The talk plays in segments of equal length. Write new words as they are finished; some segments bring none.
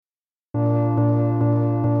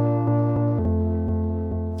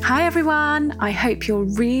everyone, I hope you're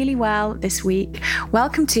really well this week.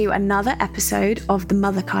 Welcome to another episode of the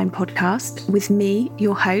Motherkind podcast with me,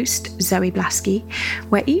 your host, Zoe Blaskey,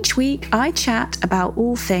 where each week I chat about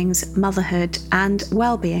all things motherhood and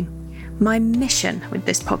well-being. My mission with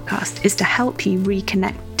this podcast is to help you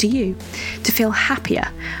reconnect to you, to feel happier,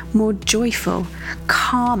 more joyful,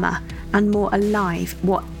 calmer, and more alive,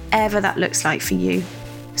 whatever that looks like for you.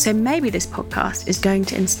 So maybe this podcast is going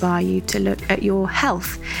to inspire you to look at your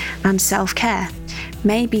health and self-care.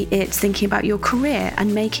 Maybe it's thinking about your career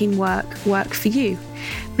and making work for you.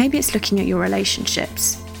 Maybe it's looking at your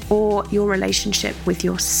relationships or your relationship with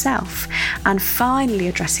yourself and finally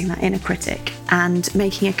addressing that inner critic and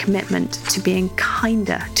making a commitment to being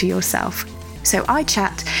kinder to yourself. So I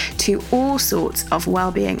chat to all sorts of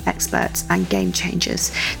well-being experts and game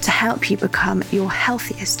changers to help you become your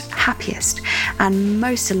healthiest, happiest, and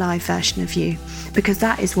most alive version of you, because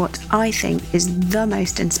that is what I think is the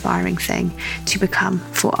most inspiring thing to become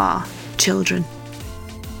for our children.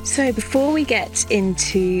 So before we get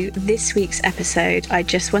into this week's episode, I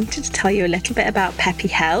just wanted to tell you a little bit about Peppy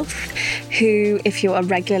Health, who, if you're a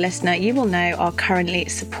regular listener, you will know are currently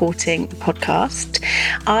supporting the podcast.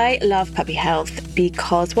 I love Peppy Health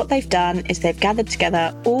because what they've done is they've gathered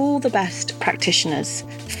together all the best practitioners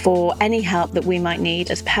for any help that we might need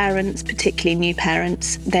as parents, particularly new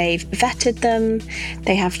parents. They've vetted them,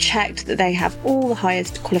 they have checked that they have all the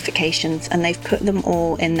highest qualifications, and they've put them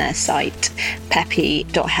all in their site,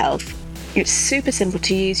 peppy.health. It's super simple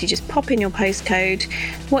to use. You just pop in your postcode,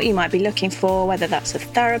 what you might be looking for, whether that's a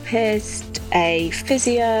therapist, a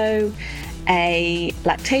physio, a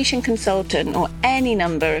lactation consultant, or any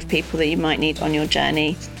number of people that you might need on your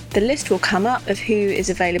journey. The list will come up of who is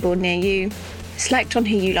available near you. Select on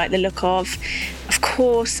who you like the look of. Of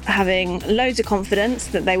course, having loads of confidence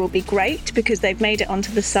that they will be great because they've made it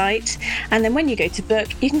onto the site. And then when you go to book,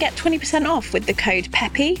 you can get 20% off with the code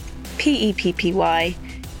PEPPY, P-E-P-P-Y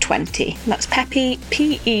 20. That's Peppy,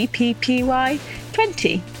 P-E-P-P-Y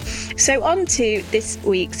 20. So on to this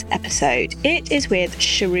week's episode. It is with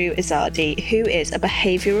Shahroo Izadi, who is a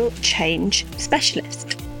behavioural change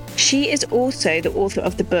specialist. She is also the author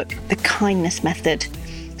of the book, The Kindness Method.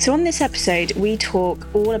 So on this episode, we talk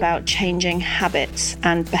all about changing habits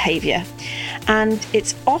and behaviour. And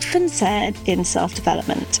it's often said in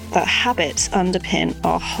self-development that habits underpin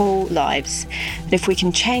our whole lives. And if we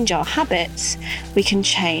can change our habits, we can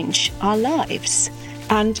change our lives.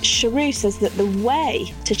 And Shahroo says that the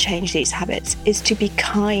way to change these habits is to be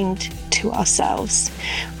kind to ourselves,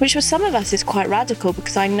 which for some of us is quite radical,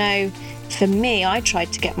 because I know for me, I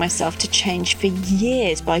tried to get myself to change for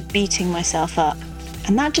years by beating myself up.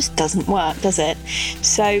 And that just doesn't work, does it?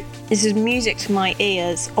 So this is music to my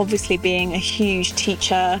ears, obviously being a huge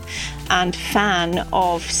teacher and fan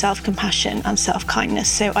of self-compassion and self-kindness.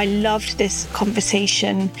 So I loved this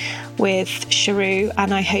conversation with Shahroo,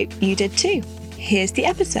 and I hope you did too. Here's the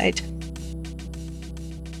episode.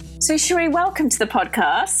 So Shahroo, welcome to the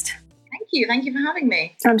podcast. Thank you. Thank you for having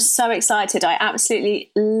me. I'm so excited. I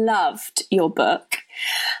absolutely loved your book,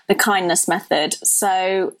 The Kindness Method.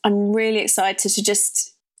 So I'm really excited to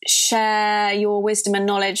just share your wisdom and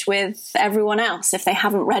knowledge with everyone else if they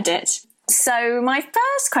haven't read it. So my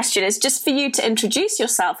first question is just for you to introduce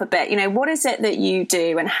yourself a bit. You know, what is it that you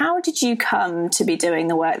do and how did you come to be doing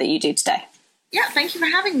the work that you do today? Yeah, thank you for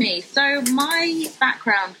having me. So my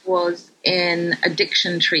background was in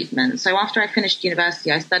addiction treatment. So after I finished university,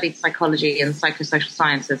 I studied psychology and psychosocial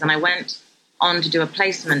sciences, and I went on to do a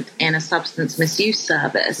placement in a substance misuse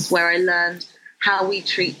service where I learned how we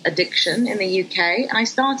treat addiction in the UK. And I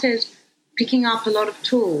started picking up a lot of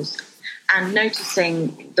tools and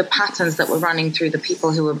noticing the patterns that were running through the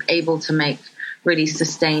people who were able to make really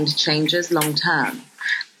sustained changes long term.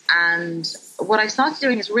 And what I started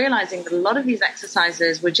doing is realizing that a lot of these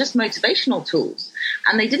exercises were just motivational tools,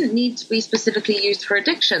 and they didn't need to be specifically used for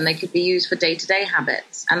addiction. They could be used for day-to-day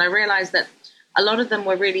habits. And I realized that a lot of them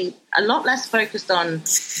were really a lot less focused on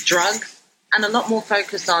drugs and a lot more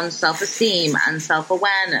focused on self-esteem and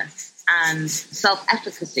self-awareness and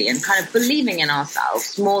self-efficacy and kind of believing in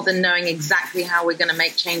ourselves more than knowing exactly how we're going to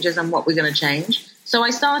make changes and what we're going to change. So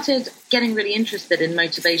I started getting really interested in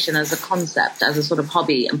motivation as a concept, as a sort of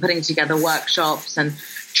hobby, and putting together workshops and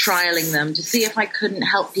trialing them to see if I couldn't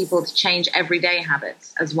help people to change everyday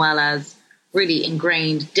habits as well as really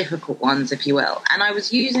ingrained, difficult ones, if you will. And I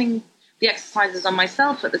was using the exercises on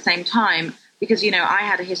myself at the same time because, you know, I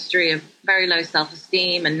had a history of very low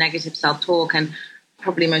self-esteem and negative self-talk, and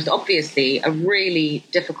probably most obviously a really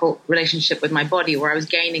difficult relationship with my body where I was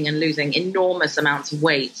gaining and losing enormous amounts of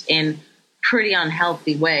weight in pretty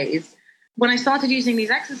unhealthy ways. when I started using these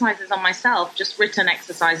exercises on myself, just written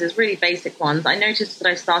exercises, really basic ones, I noticed that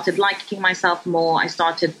I started liking myself more. I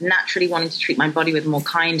started naturally wanting to treat my body with more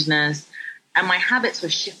kindness. And my habits were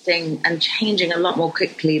shifting and changing a lot more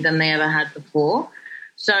quickly than they ever had before.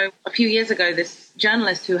 So a few years ago, this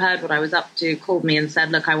journalist who heard what I was up to called me and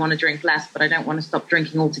said, look, I want to drink less, but I don't want to stop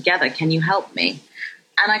drinking altogether. Can you help me?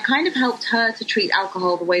 And I kind of helped her to treat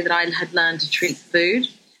alcohol the way that I had learned to treat food,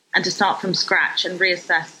 and to start from scratch and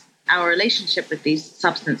reassess our relationship with these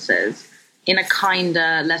substances in a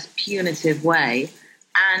kinder, less punitive way.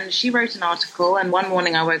 And she wrote an article, and one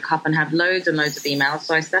morning I woke up and had loads and loads of emails.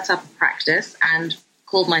 So I set up a practice and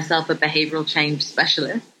called myself a behavioral change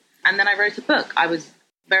specialist. And then I wrote a book. I was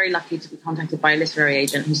very lucky to be contacted by a literary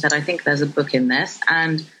agent who said, I think there's a book in this.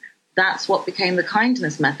 And that's what became the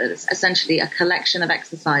kindness method. It's essentially a collection of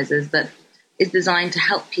exercises that is designed to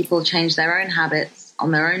help people change their own habits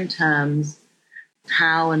on their own terms,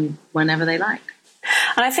 how and whenever they like.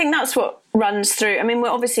 And I think that's what runs through. I mean, we're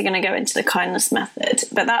obviously going to go into the kindness method,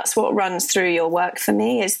 but that's what runs through your work for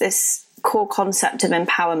me, is this core concept of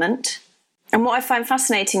empowerment. And what I find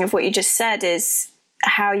fascinating of what you just said is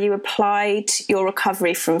how you applied your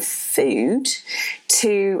recovery from food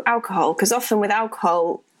to alcohol. Because often with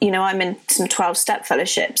alcohol, you know, I'm in some 12-step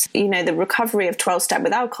fellowships. You know, the recovery of 12-step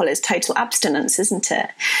with alcohol is total abstinence, isn't it?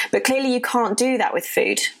 But clearly you can't do that with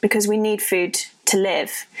food, because we need food to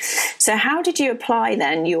live. So how did you apply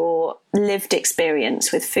then your lived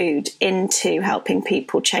experience with food into helping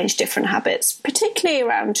people change different habits? Particularly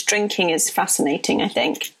around drinking is fascinating, I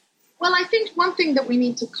think. Well, I think one thing that we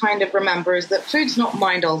need to kind of remember is that food's not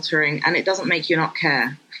mind-altering, and it doesn't make you not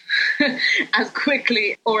care as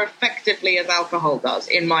quickly or effectively as alcohol does,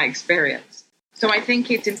 in my experience. So I think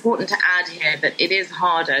it's important to add here that it is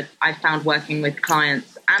harder. I found working with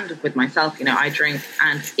clients and with myself, you know, I drink,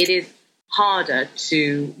 and it is harder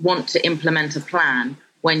to want to implement a plan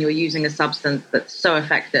when you're using a substance that's so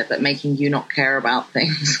effective at making you not care about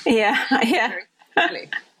things. Yeah.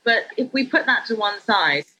 But if we put that to one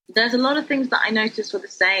side, there's a lot of things that I noticed were the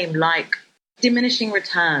same, like diminishing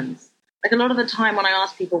returns. Like a lot of the time when I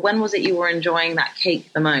ask people, when was it you were enjoying that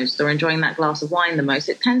cake the most or enjoying that glass of wine the most?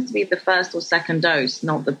 It tends to be the first or second dose,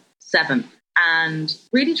 not the seventh. And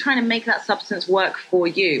really trying to make that substance work for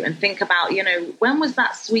you and think about, you know, when was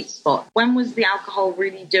that sweet spot? When was the alcohol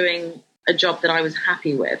really doing a job that I was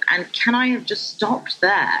happy with? And can I have just stopped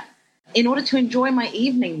there in order to enjoy my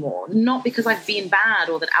evening more? Not because I've been bad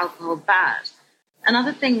or that alcohol's bad.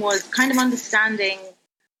 Another thing was kind of understanding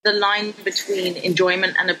the line between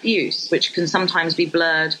enjoyment and abuse, which can sometimes be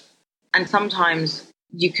blurred, and sometimes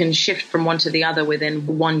you can shift from one to the other within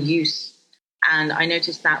one use. And I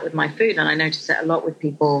noticed that with my food, and I noticed it a lot with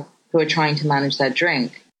people who are trying to manage their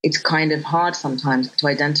drink. It's kind of hard sometimes to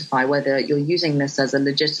identify whether you're using this as a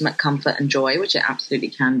legitimate comfort and joy, which it absolutely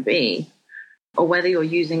can be, or whether you're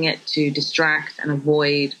using it to distract and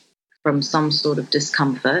avoid from some sort of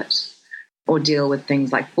discomfort or deal with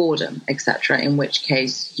things like boredom, etc., in which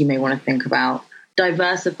case you may want to think about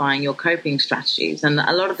diversifying your coping strategies. And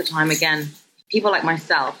a lot of the time, again, people like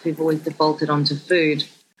myself who've always defaulted onto food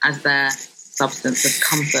as their substance of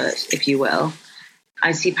comfort, if you will,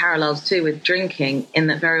 I see parallels too with drinking, in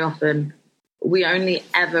that very often we only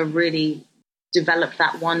ever really develop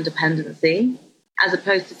that one dependency, as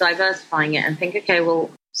opposed to diversifying it and think, okay, well,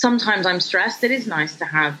 sometimes I'm stressed, it is nice to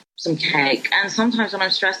have some cake. And sometimes when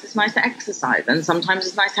I'm stressed, it's nice to exercise. And sometimes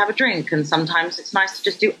it's nice to have a drink. And sometimes it's nice to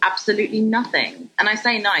just do absolutely nothing. And I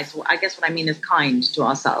say nice, I guess what I mean is kind to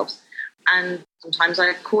ourselves. And sometimes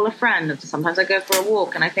I call a friend, and sometimes I go for a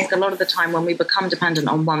walk. And I think a lot of the time when we become dependent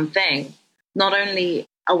on one thing, not only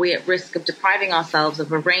are we at risk of depriving ourselves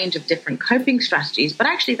of a range of different coping strategies, but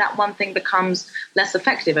actually that one thing becomes less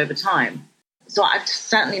effective over time. So I've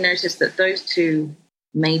certainly noticed that those two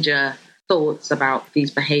major thoughts about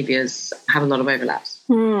these behaviors have a lot of overlaps.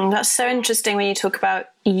 That's so interesting when you talk about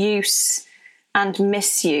use and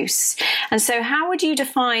misuse. And so how would you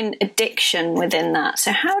define addiction within that?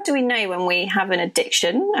 So how do we know when we have an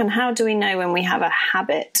addiction, and how do we know when we have a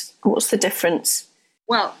habit? What's the difference?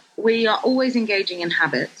 Well, we are always engaging in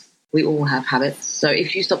habits. We all have habits. So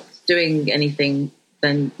if you stop doing anything,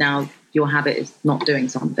 then now your habit is not doing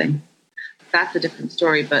something. That's a different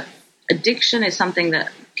story. But addiction is something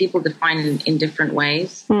that people define in different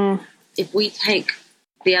ways. If we take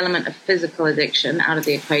the element of physical addiction out of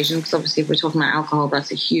the equation, because obviously if we're talking about alcohol,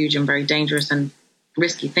 that's a huge and very dangerous and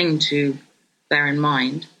risky thing to bear in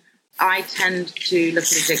mind. I tend to look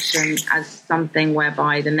at addiction as something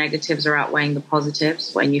whereby the negatives are outweighing the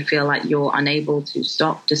positives, when you feel like you're unable to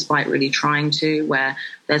stop despite really trying to, where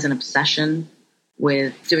there's an obsession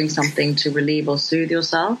with doing something to relieve or soothe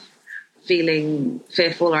yourself. feeling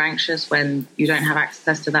fearful or anxious when you don't have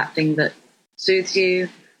access to that thing that soothes you.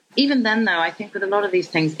 Even then, though, I think with a lot of these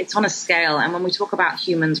things, it's on a scale. And when we talk about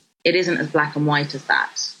humans, it isn't as black and white as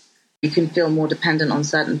that. You can feel more dependent on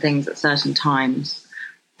certain things at certain times.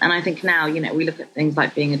 And I think now, we look at things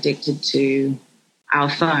like being addicted to our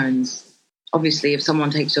phones. Obviously, if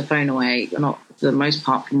someone takes your phone away, you're not, for the most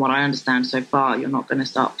part, from what I understand so far, you're not going to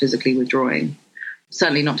start physically withdrawing.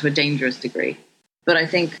 Certainly not to a dangerous degree. But I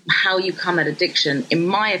think how you come at addiction, in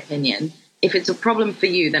my opinion, if it's a problem for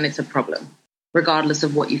you, then it's a problem, regardless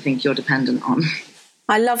of what you think you're dependent on.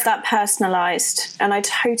 I love that personalised, and I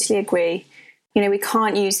totally agree. We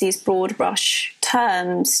can't use these broad brush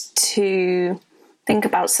terms to think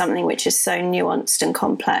about something which is so nuanced and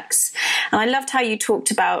complex. And I loved how you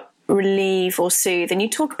talked about relieve or soothe, and you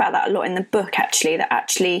talk about that a lot in the book, actually, that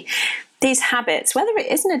actually these habits, whether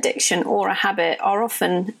it is an addiction or a habit, are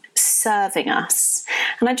often serving us.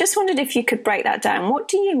 And I just wondered if you could break that down. What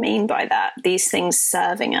do you mean by that, these things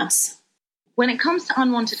serving us? When it comes to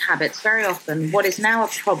unwanted habits, very often what is now a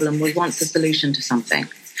problem was once a solution to something,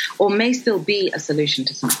 or may still be a solution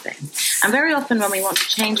to something. And very often when we want to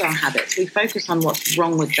change our habits, we focus on what's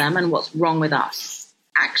wrong with them and what's wrong with us.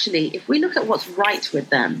 Actually, if we look at what's right with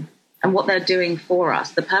them and what they're doing for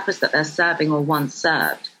us, the purpose that they're serving or once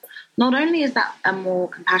served, not only is that a more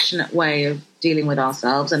compassionate way of dealing with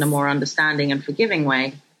ourselves and a more understanding and forgiving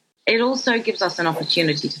way, it also gives us an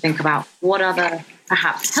opportunity to think about what other,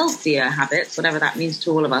 perhaps healthier habits, whatever that means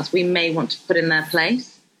to all of us, we may want to put in their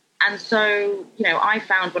place. And so, I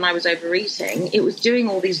found when I was overeating, it was doing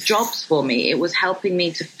all these jobs for me. It was helping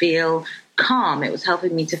me to feel calm. It was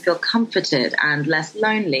helping me to feel comforted and less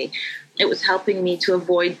lonely. It was helping me to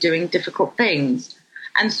avoid doing difficult things.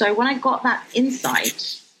 And so when I got that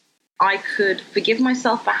insight, I could forgive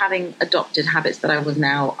myself for having adopted habits that I was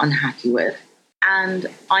now unhappy with. And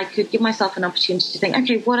I could give myself an opportunity to think,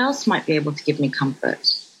 okay, what else might be able to give me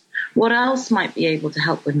comfort? What else might be able to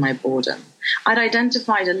help with my boredom? I'd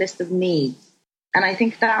identified a list of needs. And I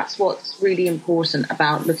think that's what's really important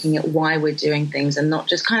about looking at why we're doing things and not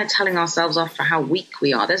just kind of telling ourselves off for how weak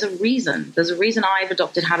we are. There's a reason. There's a reason I've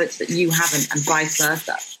adopted habits that you haven't, and vice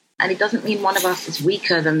versa. And it doesn't mean one of us is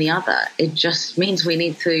weaker than the other. It just means we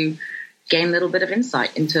need to gain a little bit of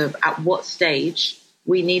insight into at what stage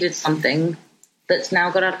we needed something that's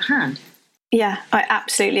now got out of hand. Yeah, I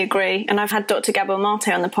absolutely agree. And I've had Dr. Gabor Mate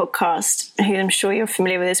on the podcast, who I'm sure you're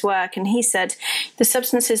familiar with his work. And he said the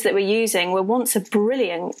substances that we're using were once a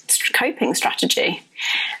brilliant coping strategy.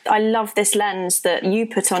 I love this lens that you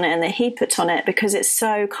put on it and that he put on it, because it's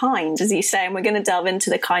so kind, as you say. And we're going to delve into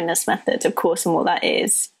the kindness method, of course, and what that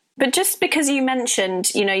is. But just because you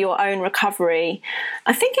mentioned, your own recovery,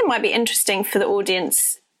 I think it might be interesting for the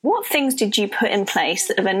audience. What things did you put in place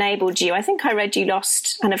that have enabled you? I think I read you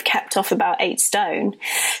lost and have kept off about 8 stone.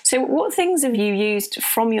 So what things have you used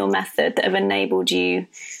from your method that have enabled you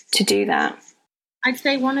to do that? I'd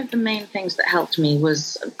say one of the main things that helped me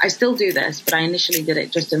was, I still do this, but I initially did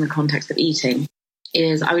it just in the context of eating,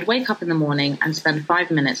 is I would wake up in the morning and spend 5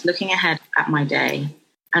 minutes looking ahead at my day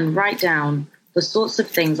and write down the sorts of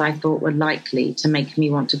things I thought were likely to make me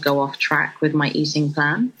want to go off track with my eating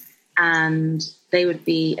plan. And they would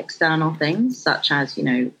be external things such as,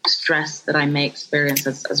 stress that I may experience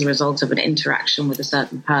as a result of an interaction with a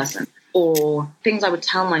certain person, or things I would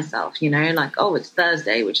tell myself, like, oh, it's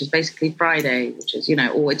Thursday, which is basically Friday, which is,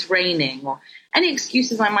 or it's raining, or any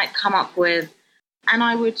excuses I might come up with. And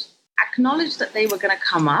I would acknowledge that they were going to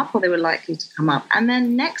come up, or they were likely to come up. And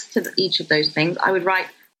then next to each of those things, I would write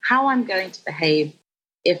how I'm going to behave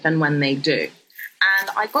if and when they do. And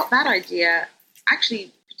I got that idea actually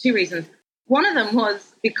for 2 reasons. One of them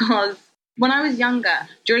was because when I was younger,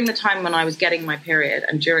 during the time when I was getting my period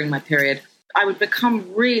and during my period, I would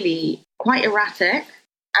become really quite erratic,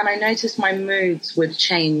 and I noticed my moods would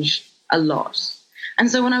change a lot. And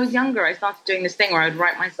so when I was younger, I started doing this thing where I would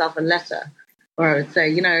write myself a letter, where I would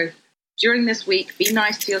say, during this week, be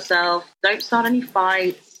nice to yourself, don't start any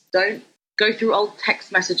fights, don't go through old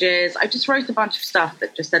text messages. I just wrote a bunch of stuff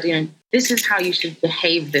that just said, this is how you should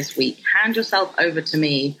behave this week. Hand yourself over to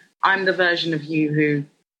me. I'm the version of you who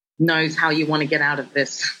knows how you want to get out of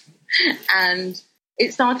this. And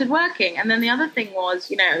it started working. And then the other thing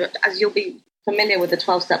was, as you'll be familiar with the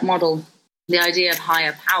 12-step model, the idea of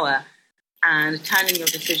higher power and turning your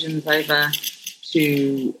decisions over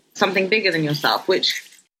to something bigger than yourself, which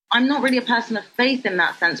I'm not really a person of faith in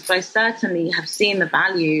that sense, but I certainly have seen the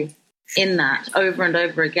value in that over and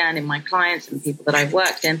over again in my clients and people that I've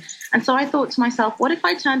worked in. And so I thought to myself, what if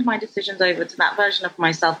I turned my decisions over to that version of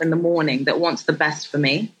myself in the morning that wants the best for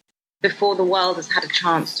me before the world has had a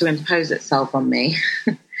chance to impose itself on me?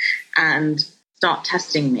 and start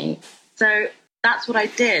testing me. So that's what I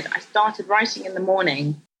did. I started writing in the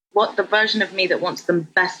morning what the version of me that wants the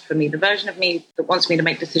best for me, the version of me that wants me to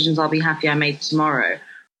make decisions I'll be happy I made tomorrow,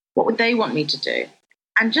 what would they want me to do?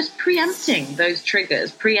 And just preempting those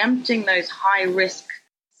triggers, preempting those high-risk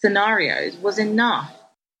scenarios was enough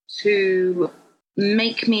to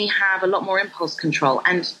make me have a lot more impulse control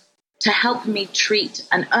and to help me treat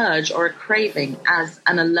an urge or a craving as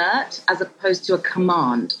an alert as opposed to a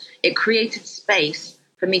command. It created space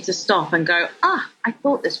for me to stop and go, I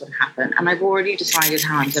thought this would happen, and I've already decided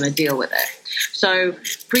how I'm going to deal with it. So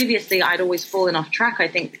previously, I'd always fallen off track, I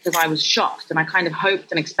think, because I was shocked, and I kind of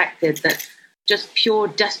hoped and expected that just pure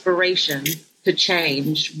desperation to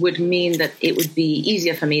change would mean that it would be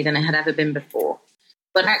easier for me than it had ever been before.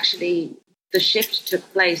 But actually, the shift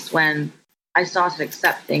took place when I started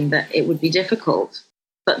accepting that it would be difficult,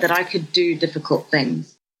 but that I could do difficult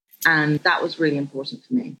things. And that was really important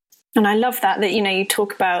for me. And I love that, you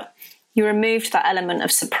talk about you removed that element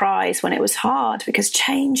of surprise when it was hard, because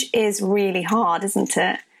change is really hard, isn't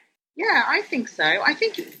it? Yeah, I think so. I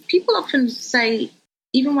think people often say,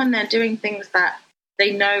 even when they're doing things that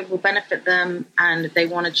they know will benefit them and they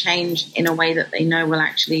want to change in a way that they know will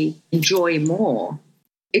actually enjoy more,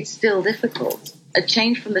 it's still difficult. A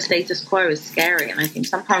change from the status quo is scary. And I think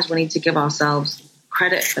sometimes we need to give ourselves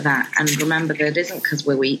credit for that and remember that it isn't because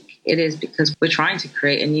we're weak. It is because we're trying to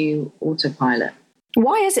create a new autopilot.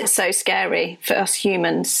 Why is it so scary for us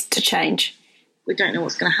humans to change? We don't know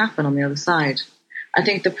what's going to happen on the other side. I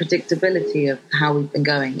think the predictability of how we've been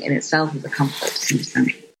going in itself is a comfort to some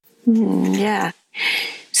extent. Yeah.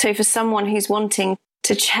 So for someone who's wanting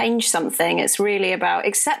to change something, it's really about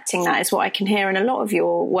accepting that, is what I can hear in a lot of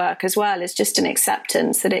your work as well, is just an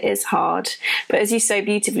acceptance that it is hard. But as you so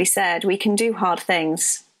beautifully said, we can do hard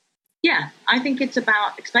things. Yeah, I think it's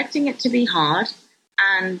about expecting it to be hard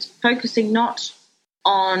and focusing not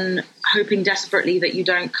on hoping desperately that you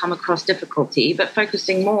don't come across difficulty, but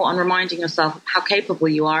focusing more on reminding yourself of how capable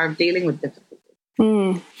you are of dealing with difficulty.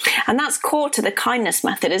 And that's core to the kindness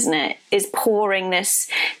method, isn't it? Is pouring this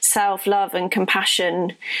self-love and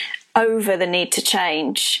compassion over the need to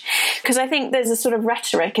change. Because I think there's a sort of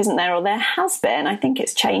rhetoric, isn't there? Or there has been, I think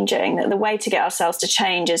it's changing, that the way to get ourselves to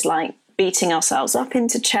change is like beating ourselves up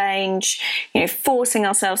into change, forcing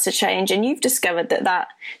ourselves to change. And you've discovered that that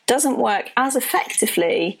doesn't work as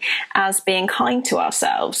effectively as being kind to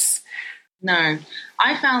ourselves. No,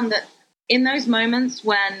 I found that in those moments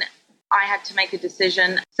when I had to make a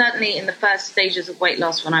decision, certainly in the first stages of weight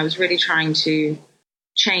loss, when I was really trying to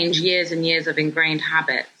change years and years of ingrained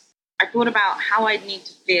habits, I thought about how I'd need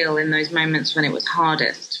to feel in those moments when it was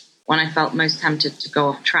hardest, when I felt most tempted to go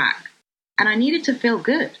off track. And I needed to feel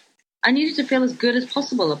good. I needed to feel as good as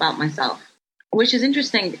possible about myself, which is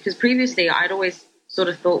interesting because previously I'd always sort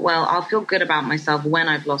of thought, well, I'll feel good about myself when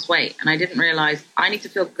I've lost weight. And I didn't realize I need to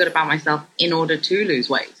feel good about myself in order to lose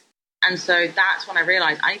weight. And so that's when I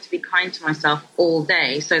realized I need to be kind to myself all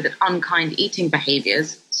day so that unkind eating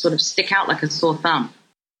behaviors sort of stick out like a sore thumb.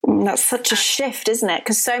 That's such a shift, isn't it?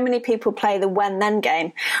 Because so many people play the when-then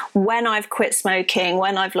game. When I've quit smoking,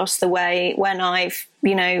 when I've lost the weight, when I've,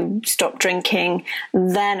 stopped drinking,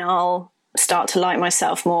 then I'll start to like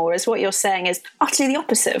myself more. Whereas what you're saying is utterly the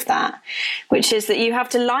opposite of that, which is that you have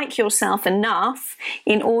to like yourself enough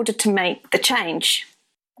in order to make the change.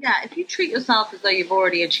 Yeah, if you treat yourself as though you've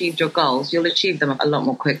already achieved your goals, you'll achieve them a lot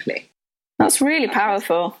more quickly. That's really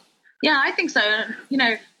powerful. Yeah, I think so.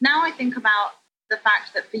 Now I think about the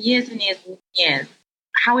fact that for years and years and years,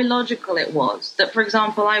 how illogical it was. That, for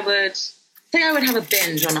example, I would have a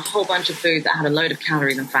binge on a whole bunch of food that had a load of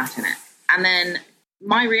calories and fat in it. And then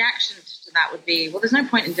my reaction to that would be, well, there's no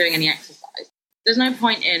point in doing any exercise. There's no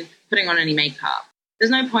point in putting on any makeup.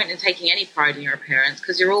 There's no point in taking any pride in your appearance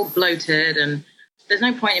because you're all bloated, and there's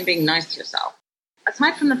no point in being nice to yourself.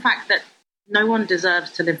 Aside from the fact that no one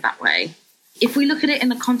deserves to live that way, if we look at it in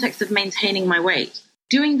the context of maintaining my weight,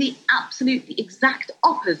 doing the exact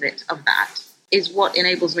opposite of that is what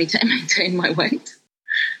enables me to maintain my weight.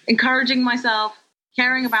 Encouraging myself,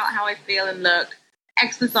 caring about how I feel and look,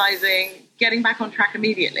 exercising, getting back on track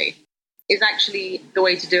immediately is actually the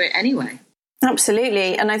way to do it anyway.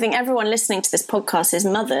 Absolutely. And I think everyone listening to this podcast is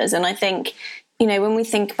mothers. And I think, when we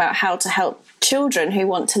think about how to help children who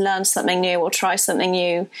want to learn something new or try something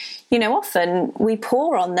new, often we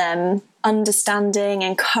pour on them understanding,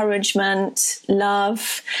 encouragement,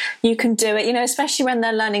 love. You can do it, especially when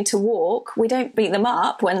they're learning to walk. We don't beat them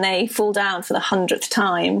up when they fall down for the 100th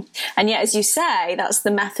time. And yet, as you say, that's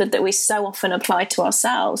the method that we so often apply to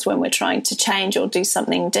ourselves when we're trying to change or do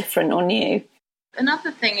something different or new.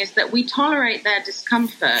 Another thing is that we tolerate their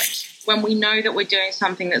discomfort when we know that we're doing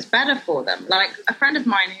something that's better for them. Like a friend of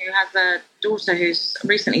mine who has a daughter who's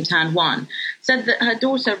recently turned 1 said that her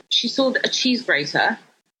daughter, she saw a cheese grater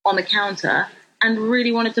on the counter and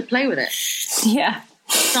really wanted to play with it. Yeah.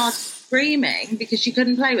 Started screaming because she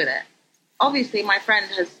couldn't play with it. Obviously, my friend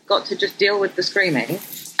has got to just deal with the screaming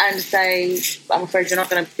and say, I'm afraid you're not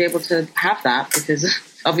going to be able to have that, because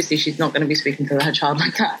obviously she's not going to be speaking to her child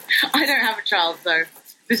like that. I don't have a child, so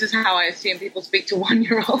this is how I assume people speak to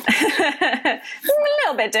 1-year-olds. A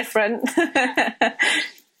little bit different.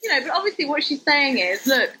 But obviously what she's saying is,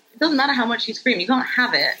 look, it doesn't matter how much you scream, you can't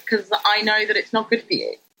have it because I know that it's not good for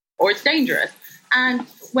you or it's dangerous. And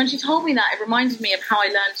when she told me that, it reminded me of how I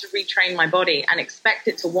learned to retrain my body and expect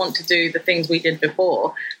it to want to do the things we did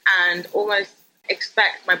before, and almost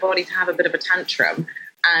expect my body to have a bit of a tantrum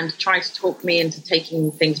and try to talk me into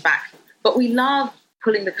taking things back. But we love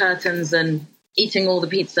pulling the curtains and eating all the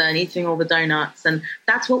pizza and eating all the donuts, and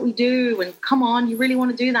that's what we do, and come on, you really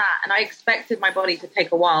want to do that. And I expected my body to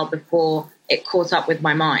take a while before it caught up with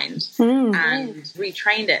my mind and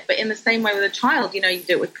retrained it. But in the same way with a child, you do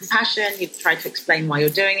it with compassion, you try to explain why you're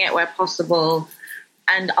doing it where possible,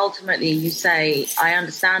 and ultimately you say, I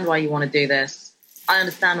understand why you want to do this, I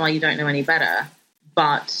understand why you don't know any better,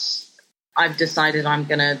 but I've decided I'm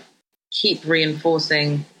going to keep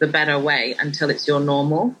reinforcing the better way until it's your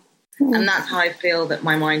normal. And that's how I feel that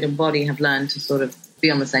my mind and body have learned to sort of be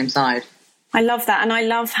on the same side. I love that. And I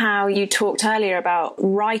love how you talked earlier about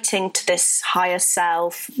writing to this higher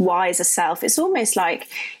self, wiser self. It's almost like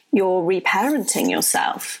you're reparenting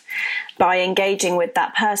yourself by engaging with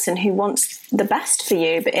that person who wants the best for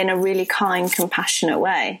you, but in a really kind, compassionate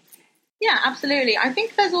way. Yeah, absolutely. I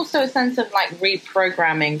think there's also a sense of like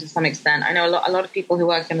reprogramming to some extent. I know a lot of people who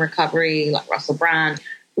work in recovery, like Russell Brand,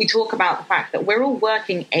 we talk about the fact that we're all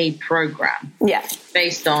working a program. Yeah.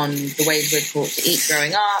 Based on the ways we're taught to eat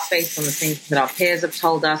growing up, based on the things that our peers have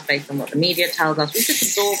told us, based on what the media tells us. We've just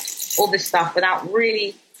absorbed all this stuff without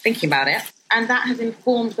really thinking about it. And that has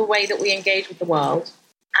informed the way that we engage with the world.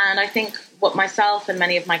 And I think what myself and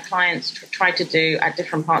many of my clients try to do at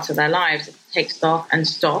different parts of their lives is take stock and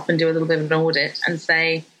stop and do a little bit of an audit and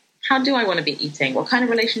say, how do I want to be eating? What kind of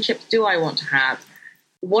relationships do I want to have?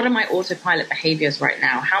 What are my autopilot behaviors right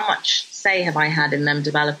now? How much say have I had in them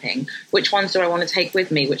developing? Which ones do I want to take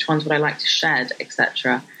with me? Which ones would I like to shed,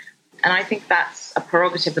 etc.? And I think that's a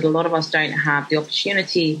prerogative that a lot of us don't have the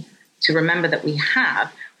opportunity to remember that we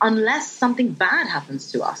have, unless something bad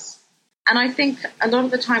happens to us. And I think a lot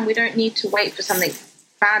of the time we don't need to wait for something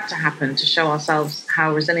bad to happen to show ourselves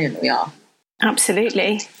how resilient we are.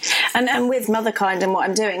 Absolutely. And with Motherkind and what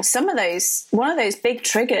I'm doing, one of those big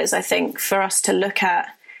triggers, I think, for us to look at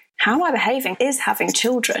how am I behaving is having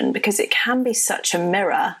children, because it can be such a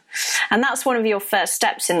mirror. And that's one of your first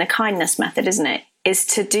steps in the kindness method, isn't it? Is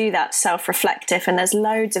to do that self-reflective. And there's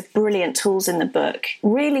loads of brilliant tools in the book,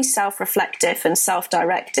 really self-reflective and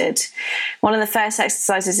self-directed. One of the first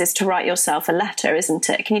exercises is to write yourself a letter, isn't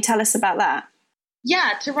it? Can you tell us about that?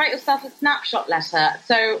 Yeah, to write yourself a snapshot letter.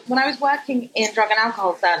 So when I was working in drug and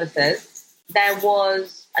alcohol services, there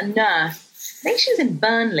was a nurse, I think she was in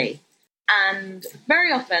Burnley. And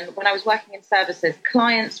very often when I was working in services,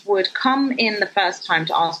 clients would come in the first time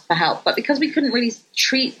to ask for help. But because we couldn't really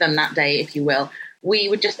treat them that day, if you will, we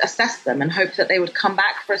would just assess them and hope that they would come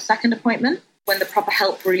back for a second appointment when the proper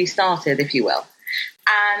help really started, if you will.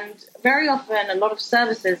 And very often a lot of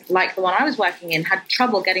services, like the one I was working in, had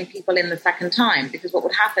trouble getting people in the second time, because what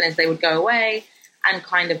would happen is they would go away and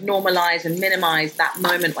kind of normalize and minimize that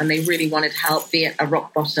moment when they really wanted help, be it a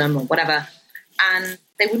rock bottom or whatever, and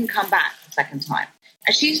they wouldn't come back the second time.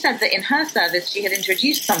 And she said that in her service, she had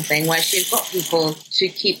introduced something where she had got people to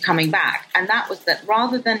keep coming back. And that was that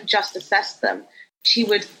rather than just assess them, she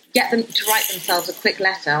would get them to write themselves a quick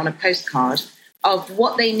letter on a postcard of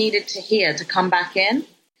what they needed to hear to come back in.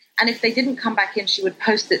 And if they didn't come back in, she would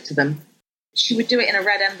post it to them. She would do it in a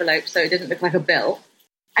red envelope so it didn't look like a bill.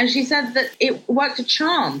 And she said that it worked a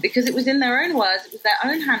charm because it was in their own words, it was their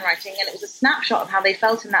own handwriting, and it was a snapshot of how they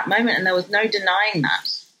felt in that moment, and there was no denying that.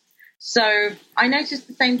 So I noticed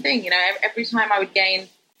the same thing. Every time I would gain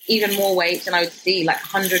even more weight and I would see like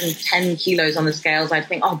 110 kilos on the scales, I'd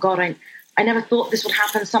think, oh God, I never thought this would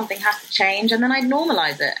happen. Something has to change. And then I'd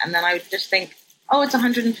normalize it. And then I would just think, oh, it's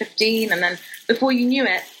 115. And then before you knew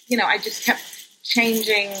it, I just kept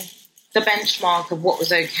changing the benchmark of what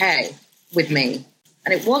was okay with me.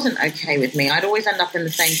 And it wasn't okay with me. I'd always end up in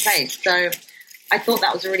the same place. So I thought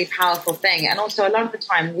that was a really powerful thing. And also a lot of the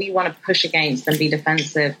time we want to push against and be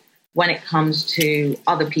defensive when it comes to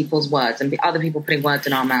other people's words and other people putting words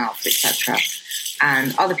in our mouths, etc.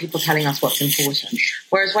 and other people telling us what's important.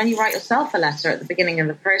 Whereas when you write yourself a letter at the beginning of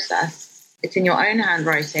the process, it's in your own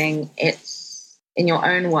handwriting, it's in your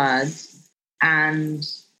own words, and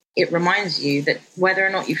it reminds you that whether or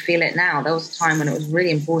not you feel it now, there was a time when it was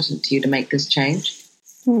really important to you to make this change.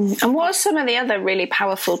 And what are some of the other really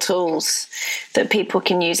powerful tools that people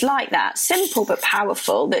can use like that, simple but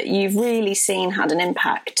powerful, that you've really seen had an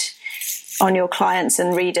impact on your clients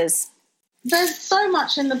and readers? There's so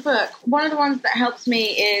much in the book. One of the ones that helps me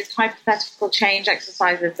is hypothetical change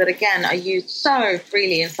exercises that, again, are used so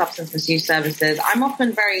freely in substance misuse services. I'm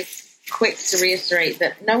often very quick to reiterate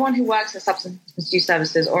that no one who works in substance misuse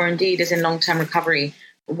services or indeed is in long-term recovery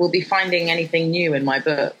will be finding anything new in my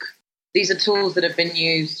book. These are tools that have been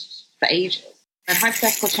used for ages. And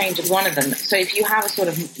hypothetical change is one of them. So if you have a sort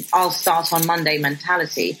of I'll start on Monday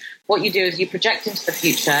mentality, what you do is you project into the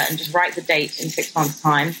future and just write the date in 6 months'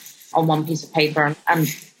 time on one piece of paper,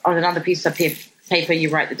 and on another piece of paper you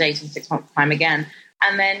write the date in 6 months' time again.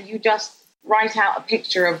 And then you just write out a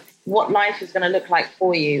picture of what life is going to look like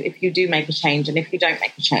for you if you do make a change and if you don't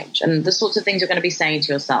make a change, and the sorts of things you're going to be saying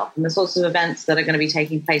to yourself and the sorts of events that are going to be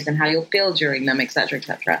taking place and how you'll feel during them, etc.,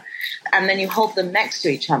 etc. And then you hold them next to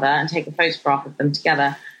each other and take a photograph of them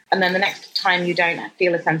together. And then the next time you don't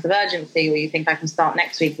feel a sense of urgency or you think I can start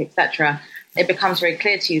next week, etc., it becomes very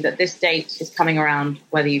clear to you that this date is coming around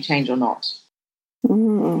whether you change or not.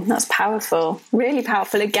 That's powerful, really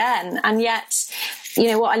powerful again. And yet, you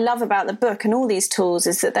know, what I love about the book and all these tools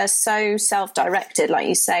is that they're so self-directed. Like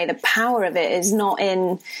you say, the power of it is not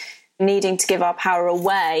in needing to give our power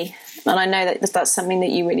away. And I know that that's something that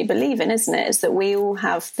you really believe in, isn't it? Is that we all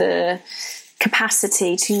have the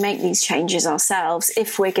capacity to make these changes ourselves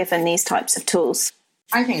if we're given these types of tools.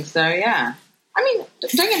 I think so, yeah. I mean,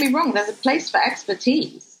 don't get me wrong, there's a place for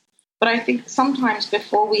expertise. But I think sometimes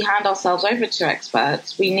before we hand ourselves over to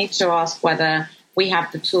experts, we need to ask whether we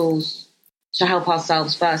have the tools to help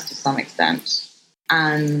ourselves first to some extent.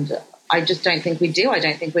 And I just don't think we do. I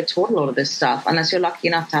don't think we're taught a lot of this stuff, unless you're lucky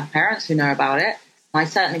enough to have parents who know about it. I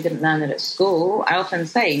certainly didn't learn it at school. I often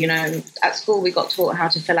say, you know, at school we got taught how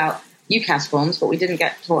to fill out UCAS forms, but we didn't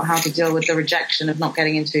get taught how to deal with the rejection of not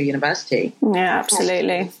getting into a university. Yeah,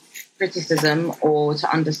 absolutely. Criticism, or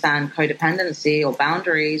to understand codependency or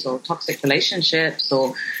boundaries or toxic relationships,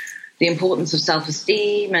 or the importance of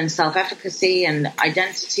self-esteem and self-efficacy and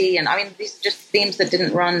identity. And I mean, these are just themes that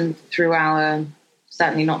didn't run through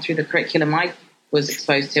certainly not through the curriculum I was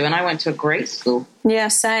exposed to. And I went to a great school. Yeah,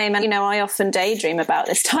 same. And, you know, I often daydream about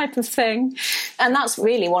this type of thing. And that's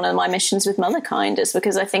really one of my missions with Motherkind, is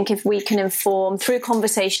because I think if we can inform through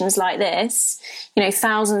conversations like this, you know,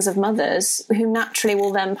 thousands of mothers who naturally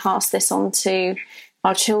will then pass this on to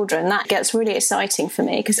our children, that gets really exciting for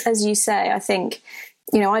me. Because as you say, I think,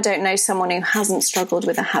 you know, I don't know someone who hasn't struggled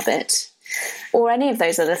with a habit or any of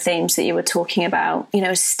those other themes that you were talking about, you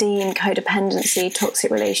know, esteem, codependency, toxic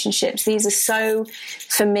relationships. These are so,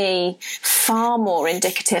 for me, far more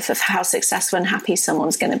indicative of how successful and happy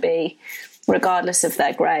someone's going to be, regardless of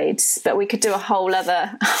their grades. But we could do a whole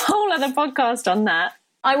other podcast on that.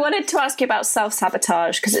 I wanted to ask you about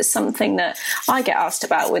self-sabotage, because it's something that I get asked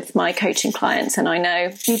about with my coaching clients, and I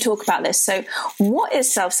know you talk about this. So what is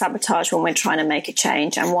self-sabotage when we're trying to make a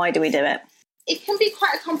change, and why do we do it? It can be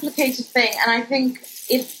quite a complicated thing. And I think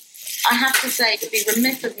if I have to say, it'd be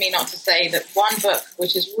remiss of me not to say that one book,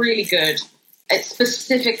 which is really good, it's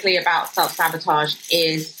specifically about self-sabotage,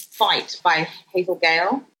 is Fight by Hazel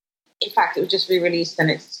Gale. In fact, it was just re-released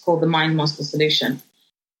and it's called The Mind Monster Solution.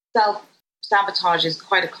 Self-sabotage is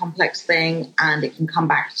quite a complex thing, and it can come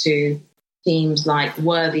back to themes like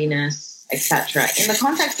worthiness, etc. In the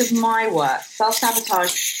context of my work,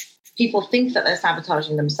 self-sabotage, people think that they're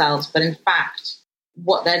sabotaging themselves, but in fact,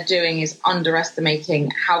 what they're doing is underestimating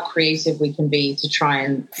how creative we can be to try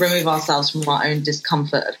and remove ourselves from our own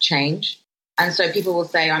discomfort of change. And so people will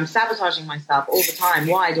say, I'm sabotaging myself all the time.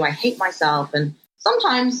 Why do I hate myself? And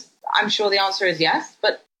sometimes I'm sure the answer is yes,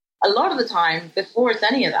 but a lot of the time, before it's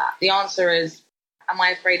any of that, the answer is, am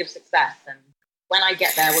I afraid of success? And when I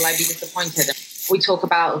get there, will I be disappointed? And we talk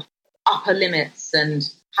about upper limits and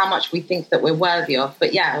how much we think that we're worthy of.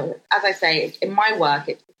 But yeah, as I say, in my work,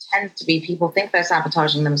 it tends to be people think they're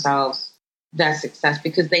sabotaging themselves, their success,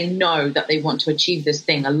 because they know that they want to achieve this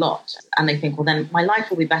thing a lot. And they think, well, then my life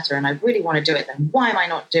will be better and I really want to do it. Then why am I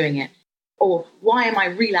not doing it? Or why am I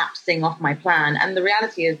relapsing off my plan? And the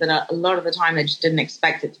reality is that a lot of the time they just didn't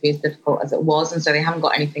expect it to be as difficult as it was. And so they haven't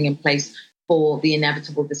got anything in place for the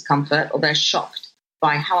inevitable discomfort, or they're shocked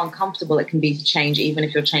by how uncomfortable it can be to change, even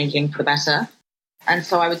if you're changing for the better. And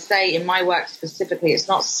so I would say in my work specifically, it's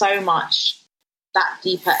not so much that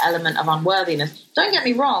deeper element of unworthiness. Don't get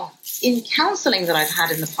me wrong, in counseling that I've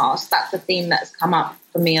had in the past, that's a theme that's come up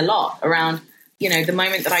for me a lot around, the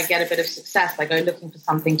moment that I get a bit of success, I go looking for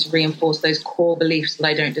something to reinforce those core beliefs that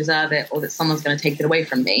I don't deserve it or that someone's going to take it away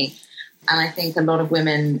from me. And I think a lot of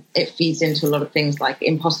women, it feeds into a lot of things like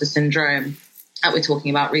imposter syndrome that we're talking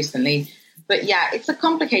about recently. But yeah, it's a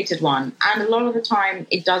complicated one. And a lot of the time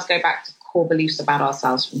it does go back to core beliefs about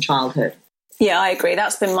ourselves from childhood. Yeah, I agree.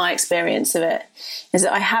 That's been my experience of it, is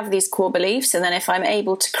that I have these core beliefs, and then if I'm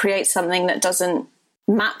able to create something that doesn't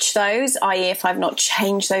match those, i.e. if I've not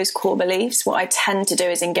changed those core beliefs, what I tend to do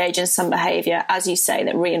is engage in some behaviour, as you say,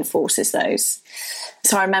 that reinforces those.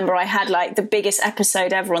 So I remember I had like the biggest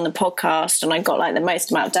episode ever on the podcast and I got like the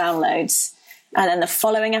most amount of downloads. And then the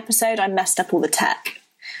following episode, I messed up all the tech.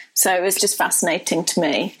 So it was just fascinating to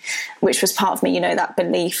me, which was part of me, that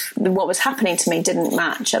belief, what was happening to me didn't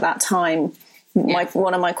match at that time.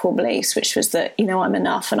 One of my core beliefs, which was that, I'm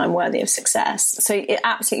enough and I'm worthy of success. So it's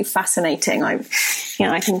absolutely fascinating. I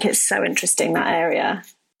think it's so interesting, that area.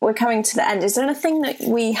 We're coming to the end. Is there anything that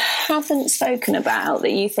we haven't spoken about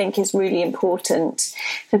that you think is really important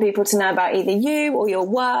for people to know about either you or your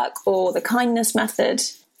work or the kindness method?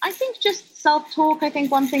 I think just self-talk. I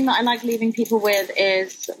think one thing that I like leaving people with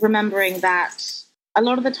is remembering that a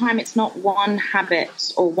lot of the time it's not one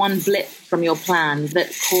habit or one blip from your plan that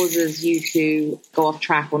causes you to go off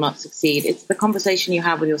track or not succeed. It's the conversation you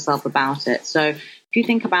have with yourself about it. So if you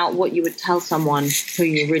think about what you would tell someone who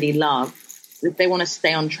you really love, if they want to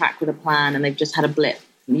stay on track with a plan and they've just had a blip,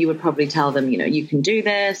 you would probably tell them, you can do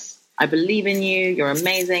this. I believe in you. You're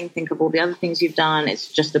amazing. Think of all the other things you've done. It's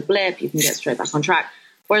just a blip. You can get straight back on track.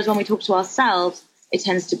 Whereas when we talk to ourselves, it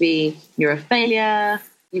tends to be, you're a failure.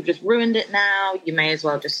 You've just ruined it now. You may as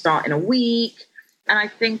well just start in a week. And I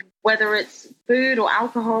think whether it's food or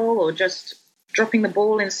alcohol or just dropping the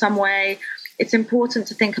ball in some way, it's important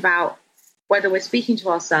to think about whether we're speaking to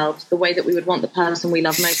ourselves the way that we would want the person we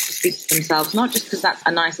love most to speak to themselves, not just because that's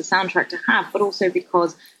a nicer soundtrack to have, but also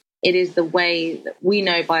because it is the way that we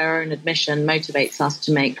know by our own admission motivates us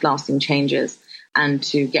to make lasting changes and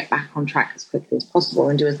to get back on track as quickly as possible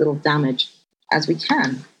and do as little damage as we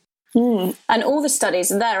can. And all the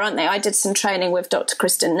studies are there, aren't they? I did some training with Dr.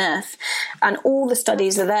 Kristen Neff, and all the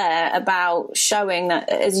studies are there about showing that,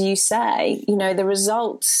 as you say, the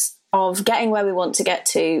results of getting where we want to get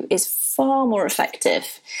to is far more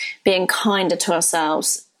effective being kinder to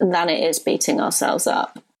ourselves than it is beating ourselves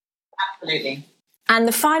up. Absolutely. And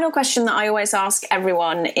the final question that I always ask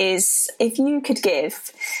everyone is, if you could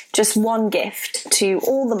give just one gift to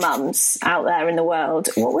all the mums out there in the world,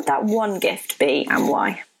 what would that one gift be and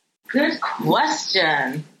why? Good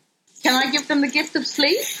question. Can I give them the gift of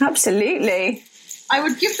sleep? Absolutely. I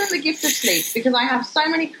would give them the gift of sleep because I have so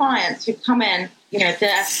many clients who come in,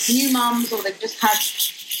 they're new mums or they've just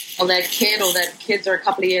had, or their kids are a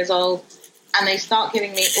couple of years old, and they start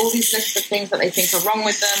giving me all these lists of things that they think are wrong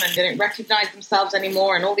with them and they don't recognize themselves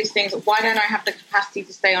anymore and all these things. Why don't I have the capacity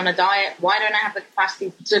to stay on a diet? Why don't I have the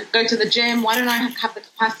capacity to go to the gym? Why don't I have the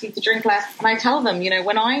capacity to drink less? And I tell them,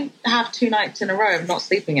 when I have 2 nights in a row of not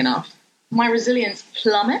sleeping enough, my resilience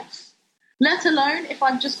plummets, let alone if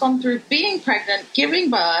I've just gone through being pregnant, giving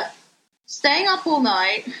birth, staying up all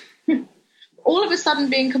night, all of a sudden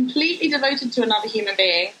being completely devoted to another human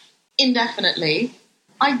being indefinitely.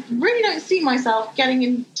 I really don't see myself getting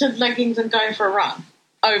into leggings and going for a run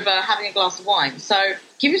over having a glass of wine. So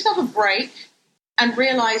give yourself a break and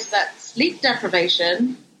realize that sleep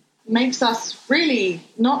deprivation makes us really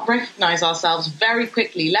not recognize ourselves very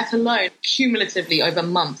quickly, let alone cumulatively over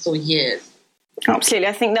months or years. Absolutely.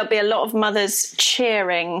 I think there'll be a lot of mothers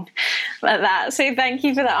cheering at that. So thank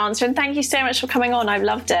you for that answer. And thank you so much for coming on. I've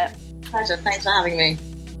loved it. Pleasure. Thanks for having me.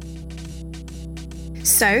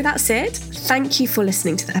 So that's it. Thank you for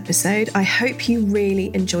listening to the episode. I hope you really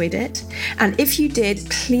enjoyed it. And if you did,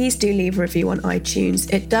 please do leave a review on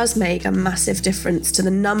iTunes. It does make a massive difference to the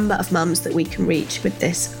number of mums that we can reach with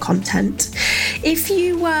this content. If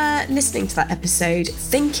you were listening to that episode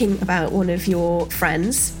thinking about one of your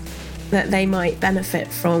friends that they might benefit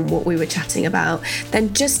from what we were chatting about,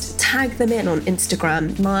 then just tag them in on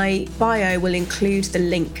Instagram. My bio will include the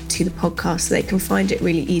link to the podcast so they can find it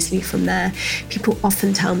really easily from there. People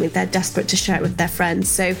often tell me they're desperate to share it with their friends.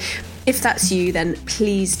 So if that's you, then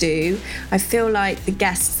please do. I feel like the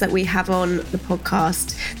guests that we have on the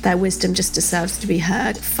podcast, their wisdom just deserves to be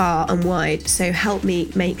heard far and wide. So help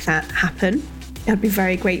me make that happen. I'd be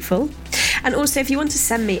very grateful. And also, if you want to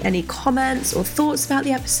send me any comments or thoughts about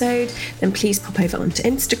the episode, then please pop over onto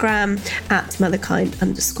Instagram at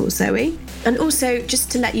motherkind_Zoe. And also, just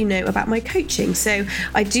to let you know about my coaching. So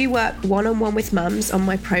I do work one-on-one with mums on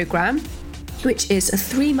my programme. which is a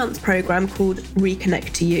 3-month program called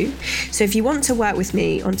Reconnect to You. So if you want to work with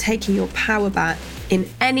me on taking your power back in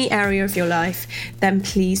any area of your life, then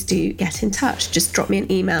please do get in touch. Just drop me an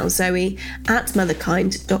email,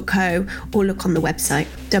 zoe@motherkind.co, or look on the website,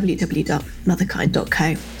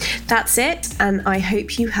 www.motherkind.co. That's it, and I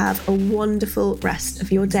hope you have a wonderful rest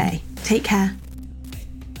of your day. Take care.